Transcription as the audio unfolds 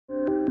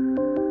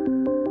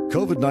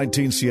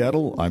COVID-19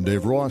 Seattle, I'm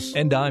Dave Ross.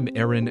 And I'm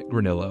Aaron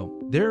Granillo.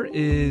 There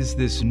is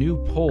this new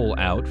poll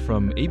out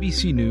from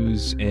ABC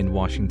News and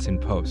Washington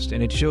Post,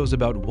 and it shows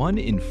about 1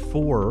 in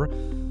 4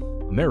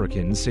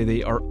 Americans say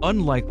they are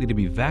unlikely to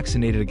be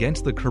vaccinated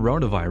against the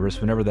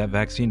coronavirus whenever that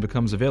vaccine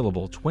becomes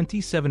available.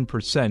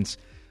 27%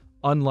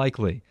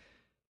 unlikely.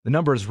 The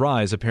numbers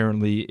rise,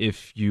 apparently,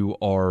 if you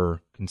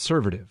are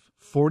conservative.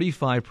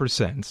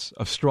 45%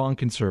 of strong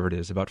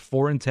conservatives, about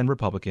 4 in 10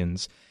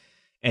 Republicans,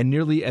 and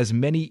nearly as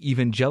many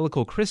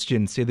evangelical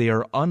Christians say they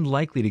are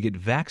unlikely to get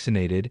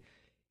vaccinated,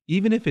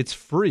 even if it's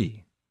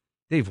free.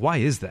 Dave, why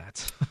is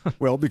that?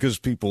 Well, because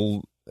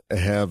people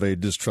have a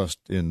distrust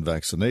in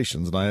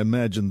vaccinations. And I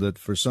imagine that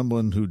for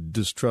someone who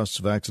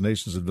distrusts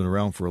vaccinations that have been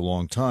around for a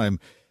long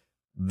time,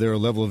 their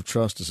level of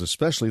trust is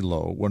especially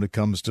low when it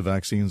comes to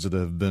vaccines that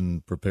have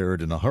been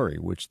prepared in a hurry,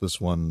 which this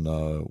one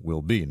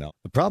will be. Now,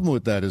 the problem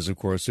with that is, of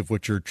course, if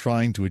what you're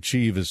trying to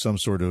achieve is some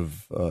sort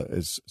of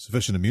is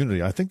sufficient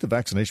immunity, I think the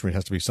vaccination rate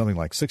has to be something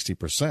like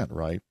 60%,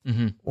 right?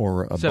 Mm-hmm.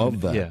 Or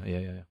above that.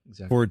 Yeah,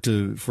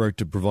 exactly. For it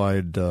to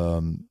provide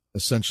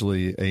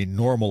essentially a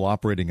normal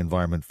operating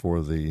environment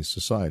for the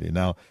society.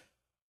 Now,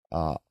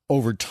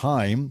 over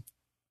time,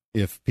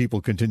 if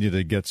people continue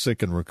to get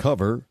sick and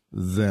recover,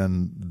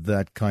 then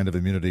that kind of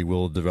immunity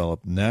will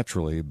develop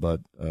naturally, but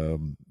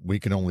we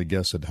can only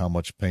guess at how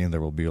much pain there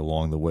will be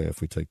along the way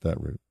if we take that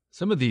route.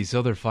 Some of these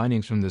other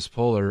findings from this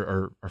poll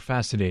are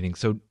fascinating.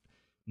 So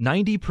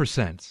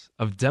 90%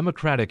 of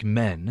Democratic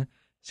men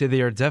say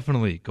they are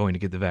definitely going to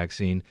get the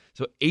vaccine.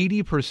 So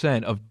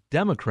 80% of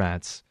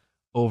Democrats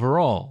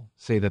overall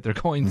say that they're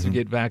going to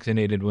get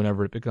vaccinated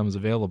whenever it becomes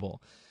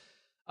available.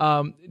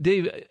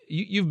 Dave,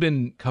 you've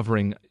been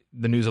covering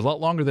the news a lot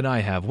longer than I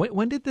have.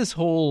 When did this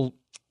whole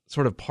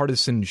sort of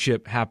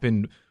partisanship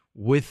happen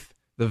with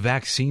the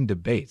vaccine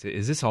debate?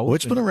 Is this always? Well,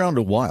 it's been around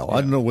a while. Yeah.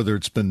 I don't know whether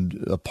it's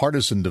been a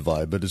partisan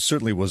divide, but it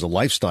certainly was a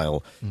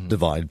lifestyle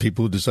divide.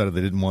 People who decided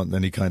they didn't want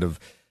any kind of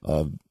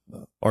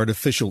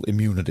artificial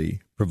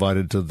immunity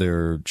provided to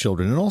their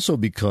children, and also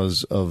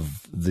because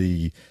of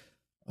the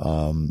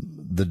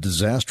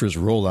disastrous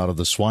rollout of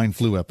the swine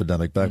flu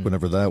epidemic back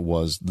whenever that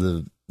was.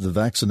 The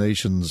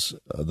vaccinations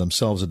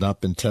themselves had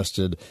not been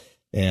tested,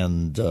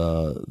 and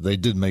they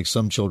did make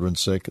some children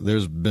sick.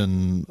 There's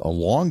been a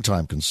long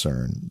time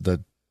concern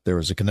that there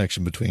is a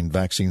connection between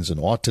vaccines and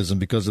autism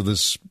because of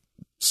this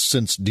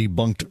since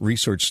debunked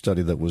research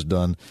study that was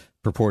done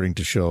purporting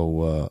to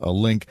show a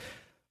link.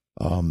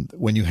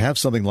 When you have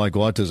something like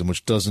autism,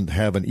 which doesn't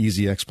have an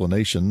easy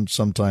explanation,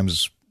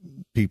 sometimes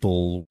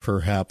people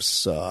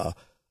perhaps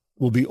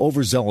will be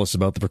overzealous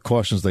about the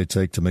precautions they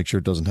take to make sure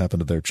it doesn't happen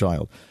to their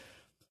child.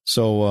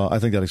 So I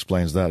think that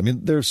explains that. I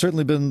mean, there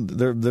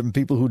have been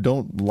people who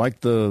don't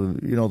like the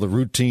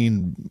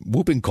routine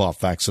whooping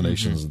cough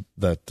vaccinations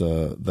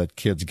that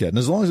kids get. And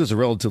as long as it's a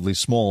relatively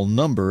small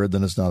number,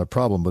 then it's not a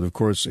problem. But of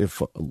course,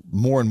 if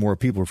more and more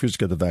people refuse to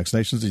get the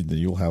vaccinations, then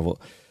you'll have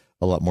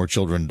a lot more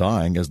children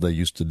dying, as they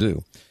used to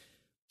do.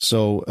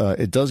 So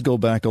it does go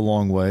back a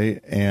long way,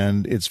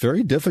 and it's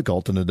very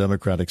difficult in a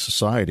democratic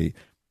society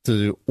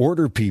to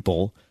order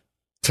people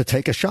to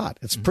take a shot.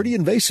 It's pretty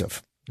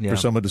invasive. Yeah. For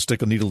someone to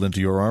stick a needle into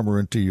your arm or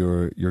into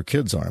your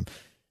kid's arm.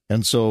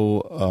 And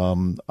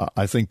so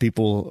I think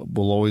people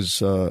will always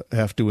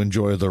have to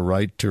enjoy the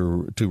right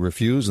to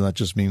refuse, and that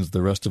just means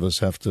the rest of us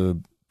have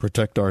to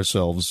protect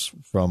ourselves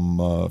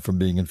from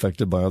being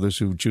infected by others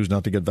who choose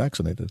not to get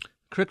vaccinated.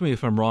 Correct me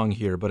if I'm wrong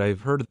here, but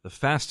I've heard the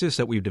fastest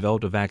that we've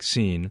developed a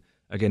vaccine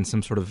against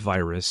some sort of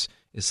virus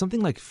is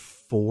something like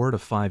 4 to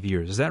 5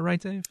 years. Is that right,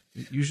 Dave?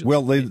 Usually,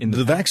 well,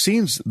 the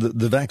vaccines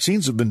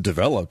have been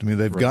developed. I mean,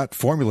 they've got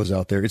formulas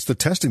out there. It's the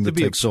testing that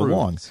takes so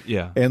long.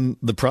 Yeah. And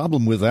the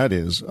problem with that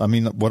is, I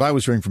mean, what I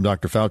was hearing from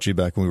Dr. Fauci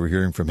back when we were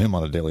hearing from him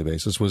on a daily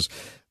basis was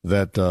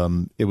that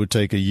it would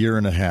take a year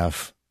and a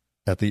half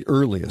at the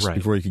earliest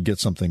before you could get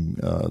something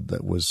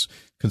that was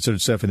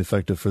considered safe and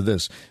effective for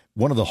this.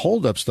 One of the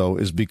holdups, though,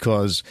 is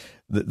because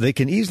they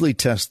can easily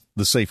test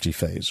the safety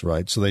phase,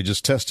 right? So they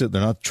just test it.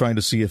 They're not trying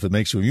to see if it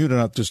makes you immune. They're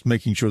not just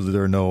making sure that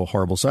there are no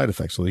horrible side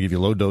effects. So they give you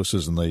low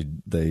doses and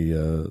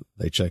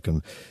they check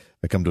and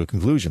they come to a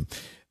conclusion.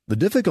 The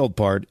difficult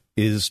part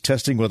is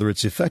testing whether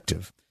it's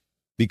effective,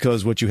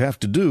 because what you have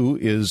to do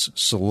is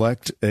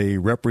select a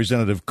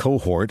representative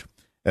cohort,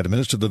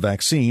 administer the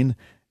vaccine,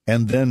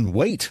 and then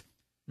wait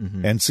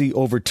and see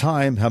over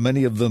time how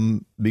many of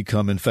them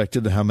become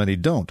infected and how many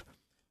don't.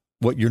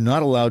 What you're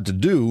not allowed to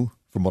do,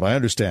 from what I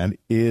understand,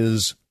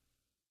 is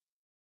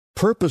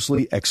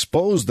purposely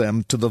expose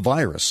them to the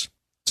virus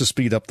to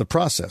speed up the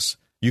process.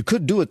 You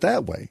could do it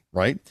that way,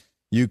 right?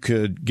 You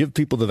could give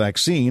people the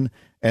vaccine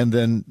and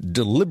then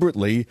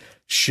deliberately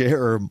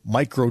share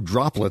micro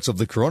droplets of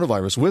the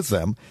coronavirus with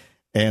them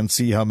and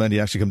see how many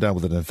actually come down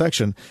with an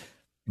infection.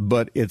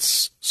 But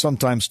it's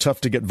sometimes tough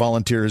to get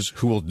volunteers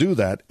who will do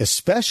that,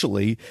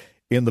 especially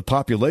in the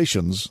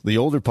populations, the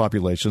older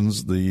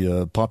populations,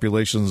 the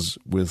populations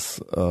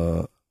with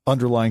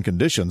underlying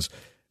conditions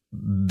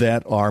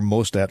that are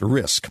most at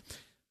risk.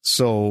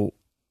 So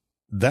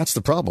that's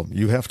the problem.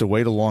 You have to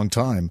wait a long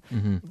time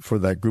for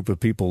that group of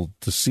people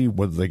to see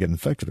whether they get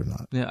infected or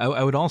not. Yeah,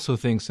 I would also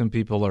think some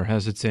people are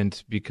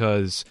hesitant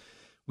because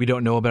we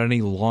don't know about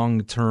any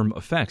long-term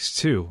effects,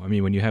 too. I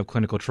mean, when you have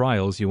clinical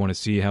trials, you want to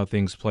see how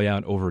things play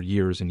out over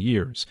years and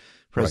years.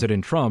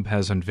 President Trump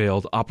has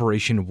unveiled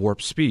Operation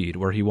Warp Speed,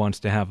 where he wants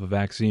to have a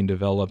vaccine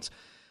developed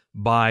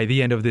by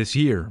the end of this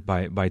year,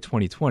 by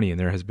 2020. And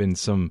there has been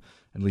some,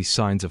 at least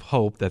signs of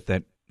hope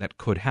that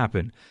could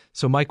happen.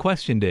 So my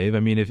question, Dave, I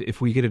mean,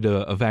 if we get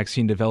a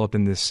vaccine developed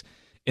in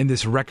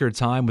this record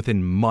time,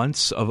 within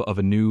months of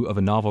a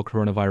novel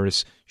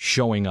coronavirus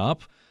showing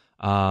up,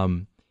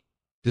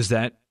 does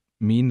that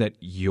mean that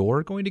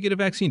you're going to get a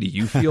vaccine? Do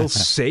you feel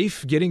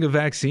safe getting a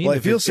vaccine? Well, I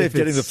feel safe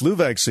getting the flu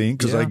vaccine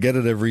because I get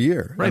it every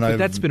year. Right, but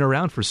that's been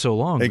around for so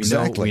long.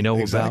 Exactly. We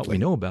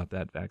know about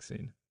that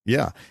vaccine.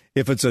 Yeah.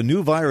 If it's a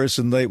new virus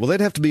and they'd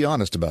have to be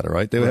honest about it,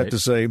 right? They would have to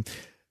say,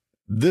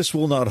 this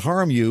will not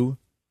harm you,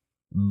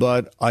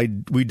 but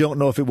we don't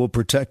know if it will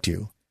protect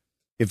you.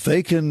 If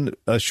they can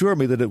assure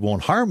me that it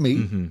won't harm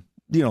me,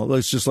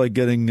 it's just like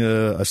getting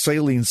a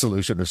saline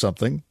solution or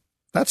something.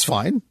 That's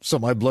fine. So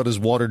my blood is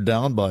watered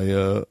down by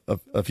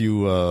a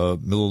few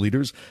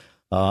milliliters.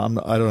 I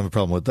don't have a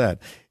problem with that.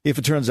 If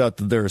it turns out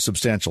that there are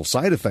substantial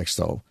side effects,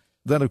 though,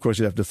 then, of course,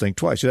 you have to think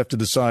twice. You have to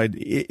decide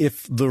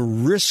if the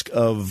risk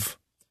of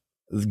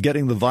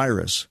getting the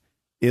virus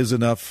is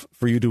enough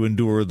for you to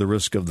endure the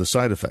risk of the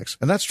side effects.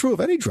 And that's true of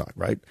any drug,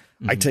 right?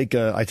 I take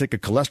a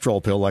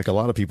cholesterol pill like a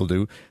lot of people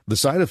do. The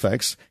side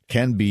effects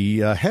can be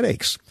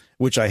headaches,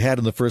 which I had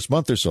in the first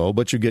month or so,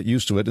 but you get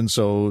used to it, and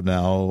so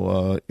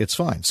now it's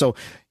fine. So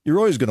you're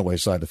always going to weigh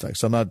side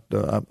effects. I'm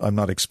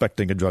not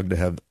expecting a drug to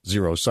have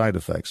zero side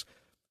effects,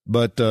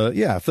 but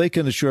if they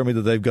can assure me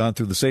that they've gone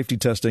through the safety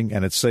testing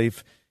and it's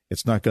safe,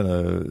 it's not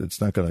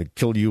gonna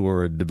kill you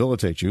or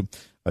debilitate you.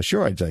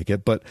 Sure, I'd take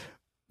it, but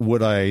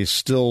would I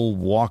still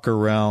walk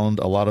around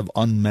a lot of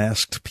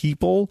unmasked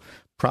people?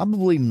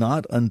 Probably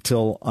not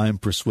until I'm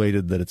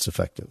persuaded that it's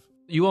effective.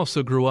 You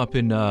also grew up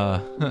in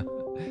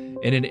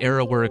in an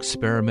era where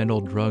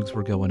experimental drugs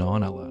were going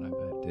on a lot, I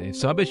bet, Dave.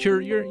 So I bet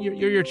you're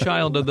your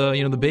child of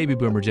the baby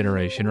boomer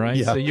generation, right?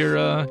 Yeah. So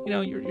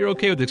you're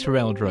okay with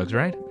experimental drugs,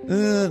 right?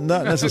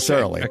 Not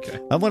necessarily. Okay.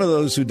 I'm one of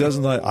those who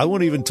doesn't. I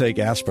won't even take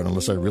aspirin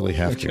unless I really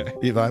have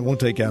to. If I won't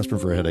take aspirin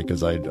for a headache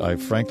because I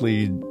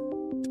frankly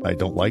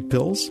don't like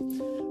pills.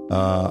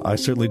 I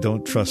certainly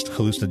don't trust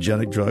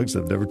hallucinogenic drugs.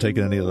 I've never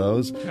taken any of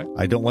those. Okay.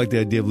 I don't like the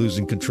idea of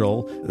losing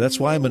control. That's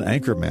why I'm an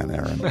anchor man,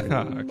 Aaron.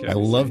 Okay, I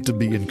love to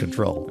be in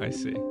control. I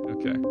see.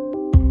 Okay.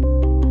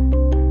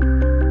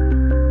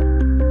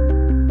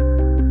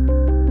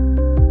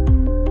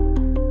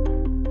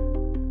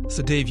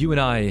 So, Dave, you and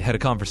I had a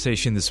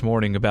conversation this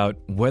morning about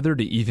whether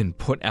to even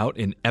put out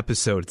an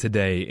episode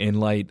today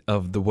in light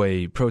of the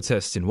way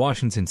protests in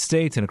Washington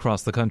state and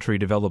across the country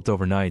developed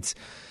overnight.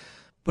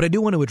 But I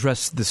do want to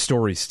address the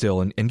story still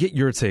and get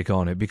your take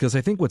on it, because I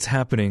think what's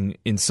happening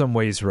in some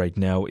ways right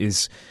now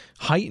is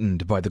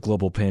heightened by the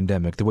global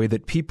pandemic, the way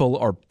that people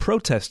are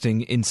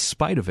protesting in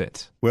spite of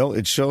it. Well,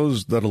 it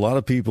shows that a lot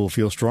of people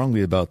feel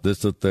strongly about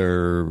this, that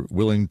they're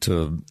willing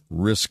to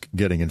risk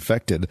getting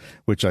infected,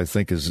 which I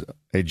think is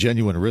a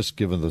genuine risk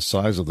given the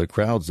size of the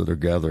crowds that are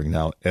gathering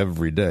now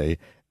every day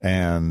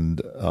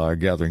and are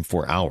gathering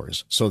for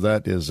hours. So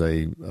that is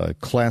a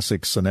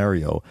classic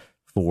scenario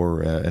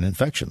for an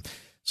infection.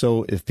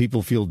 So if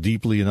people feel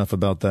deeply enough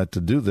about that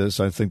to do this,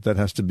 I think that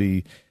has to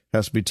be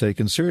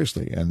taken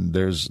seriously. And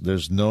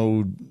there's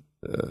no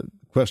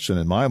question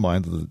in my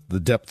mind that the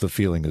depth of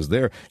feeling is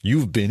there.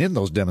 You've been in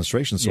those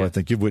demonstrations, so I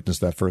think you've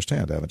witnessed that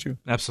firsthand, haven't you?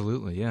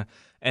 Absolutely, yeah.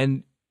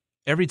 And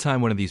every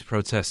time one of these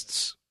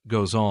protests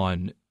goes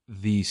on,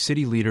 the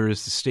city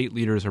leaders, the state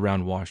leaders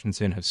around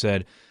Washington have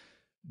said,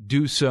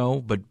 do so,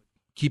 but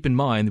keep in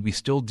mind we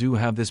still do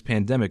have this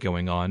pandemic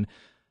going on.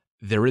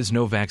 There is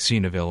no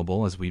vaccine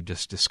available, as we've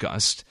just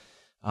discussed.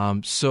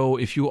 So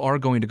if you are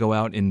going to go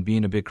out and be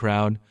in a big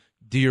crowd,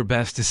 do your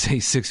best to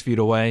stay 6 feet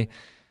away.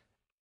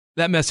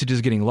 That message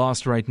is getting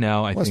lost right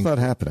now. I think it's not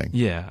happening.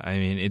 Yeah, I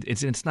mean,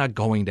 it's not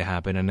going to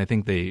happen, and I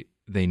think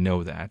they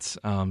know that.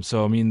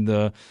 So, I mean,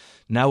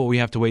 now what we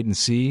have to wait and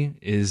see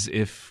is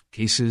if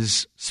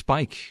cases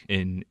spike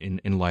in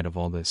light of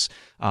all this.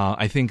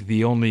 I think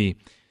the only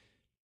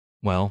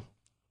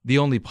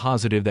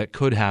positive that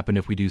could happen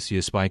if we do see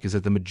a spike is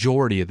that the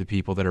majority of the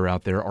people that are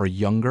out there are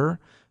younger.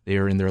 They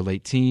are in their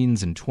late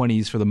teens and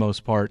 20s for the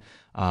most part.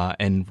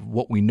 And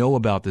what we know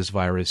about this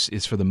virus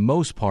is, for the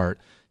most part,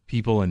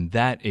 people in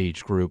that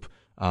age group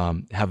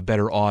have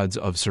better odds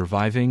of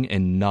surviving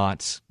and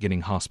not getting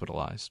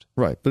hospitalized.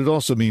 Right. But it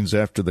also means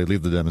after they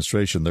leave the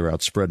demonstration, they're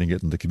out spreading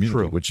it in the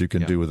community, True. Which you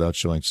can do without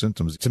showing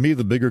symptoms. To me,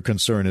 the bigger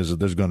concern is that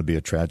there's going to be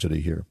a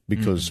tragedy here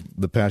because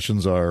the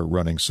passions are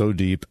running so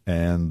deep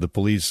and the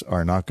police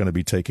are not going to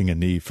be taking a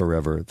knee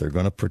forever. They're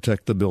going to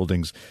protect the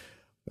buildings.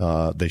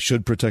 They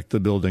should protect the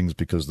buildings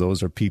because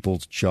those are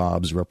people's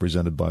jobs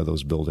represented by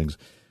those buildings.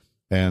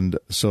 And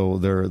so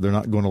they're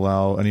not going to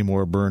allow any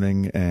more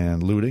burning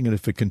and looting. And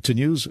if it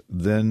continues,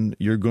 then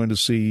you're going to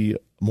see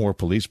more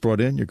police brought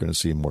in. You're going to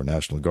see more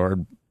National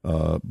Guard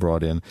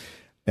brought in.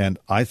 And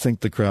I think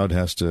the crowd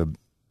has to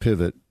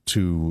pivot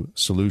to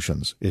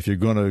solutions. If you're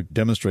going to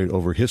demonstrate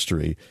over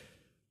history,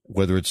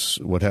 whether it's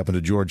what happened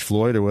to George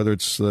Floyd or whether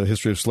it's the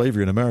history of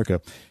slavery in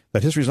America,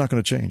 that history is not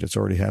going to change. It's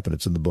already happened.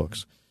 It's in the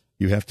books.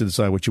 You have to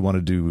decide what you want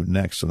to do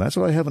next. And that's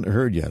what I haven't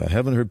heard yet. I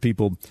haven't heard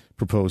people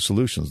propose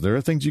solutions. There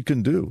are things you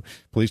can do.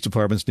 Police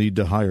departments need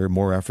to hire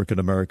more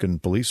African-American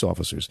police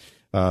officers.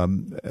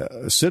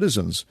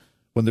 Citizens,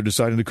 when they're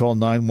deciding to call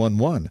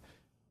 911,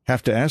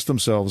 have to ask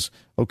themselves,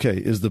 okay,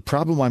 is the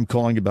problem I'm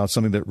calling about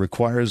something that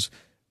requires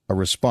a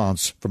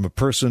response from a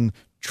person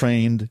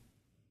trained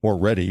or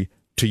ready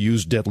to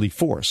use deadly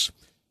force?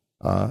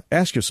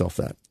 Ask yourself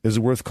that. Is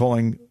it worth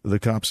calling the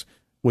cops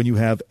when you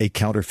have a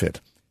counterfeit?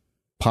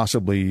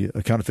 Possibly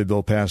a counterfeit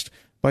bill passed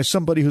by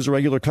somebody who's a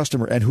regular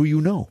customer and who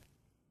you know,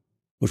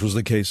 which was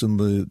the case in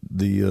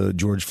the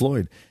George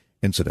Floyd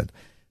incident.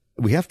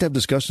 We have to have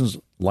discussions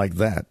like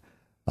that.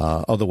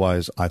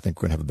 Otherwise, I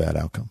think we're going to have a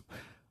bad outcome.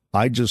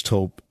 I just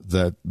hope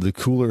that the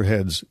cooler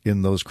heads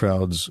in those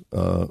crowds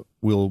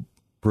will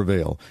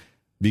prevail,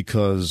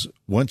 because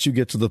once you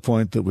get to the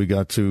point that we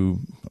got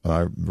to,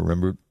 I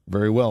remember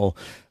very well,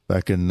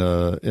 back in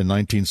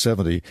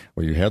 1970,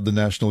 where you had the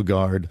National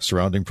Guard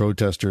surrounding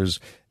protesters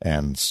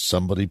and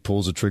somebody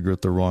pulls a trigger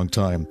at the wrong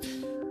time,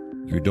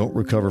 you don't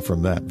recover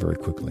from that very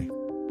quickly.